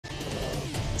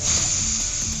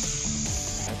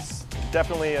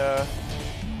Definitely a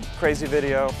crazy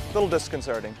video, a little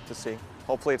disconcerting to see.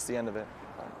 Hopefully it's the end of it.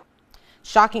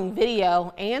 Shocking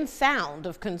video and sound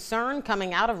of concern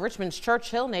coming out of Richmond's Church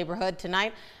Hill neighborhood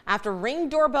tonight after Ring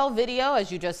doorbell video,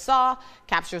 as you just saw,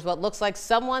 captures what looks like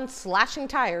someone slashing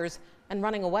tires and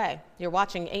running away. You're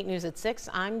watching 8 News at 6.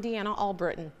 I'm Deanna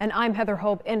Albritton. And I'm Heather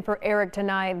Hope in for Eric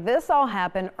tonight. This all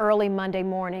happened early Monday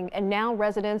morning, and now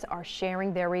residents are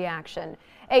sharing their reaction.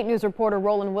 8 News reporter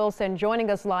Roland Wilson joining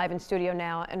us live in studio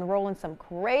now, and Roland, some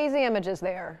crazy images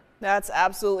there. That's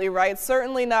absolutely right.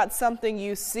 Certainly not something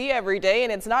you see every day,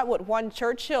 and it's not what one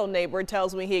Church Hill neighbor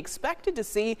tells me he expected to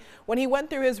see when he went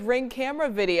through his Ring camera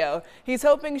video. He's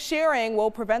hoping sharing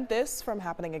will prevent this from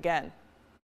happening again.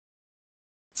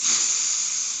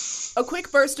 A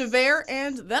quick burst of air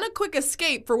and then a quick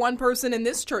escape for one person in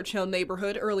this Church Hill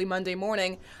neighborhood early Monday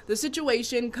morning. The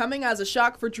situation coming as a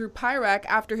shock for Drew Pryak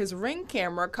after his Ring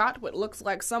camera caught what looks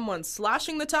like someone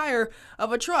slashing the tire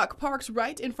of a truck parked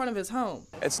right in front of his home.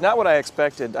 It's not what I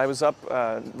expected. I was up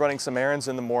running some errands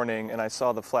in the morning and I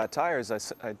saw the flat tires. I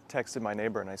texted my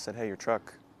neighbor and I said, hey, your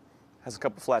truck has a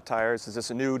couple flat tires. Is this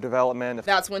a new development?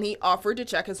 That's when he offered to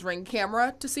check his Ring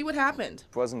camera to see what happened.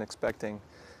 I wasn't expecting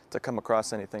to come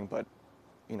across anything, but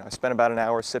I spent about an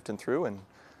hour sifting through and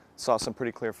saw some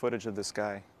pretty clear footage of this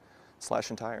guy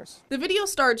slashing tires. The video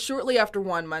starts shortly after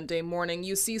 1 Monday morning.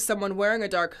 You see someone wearing a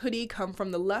dark hoodie come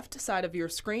from the left side of your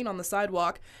screen on the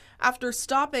sidewalk. After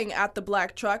stopping at the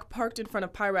black truck parked in front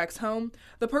of Pryak's home,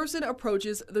 the person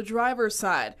approaches the driver's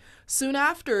side. Soon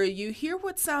after, you hear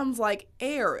what sounds like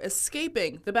air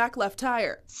escaping the back left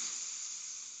tire.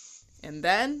 And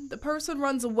then the person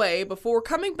runs away before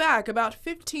coming back about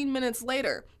 15 minutes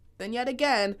later. Then yet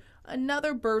again,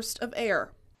 another burst of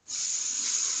air.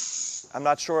 I'm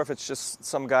not sure if it's just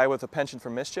some guy with a penchant for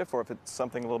mischief or if it's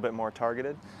something a little bit more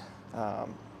targeted.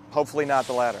 Hopefully not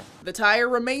the latter. The tire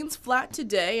remains flat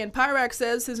today, and Pryak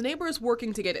says his neighbor is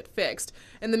working to get it fixed.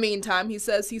 In the meantime, he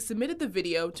says he submitted the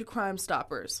video to Crime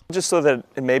Stoppers. Just so that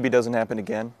it maybe doesn't happen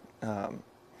again.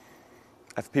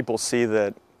 If people see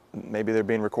that maybe they're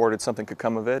being recorded, something could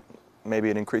come of it. Maybe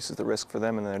it increases the risk for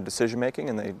them in their decision making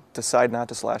and they decide not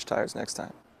to slash tires next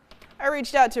time. I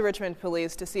reached out to Richmond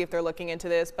police to see if they're looking into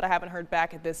this, but I haven't heard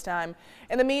back at this time.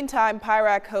 In the meantime,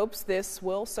 Pryak hopes this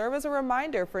will serve as a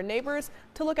reminder for neighbors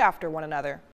to look after one another.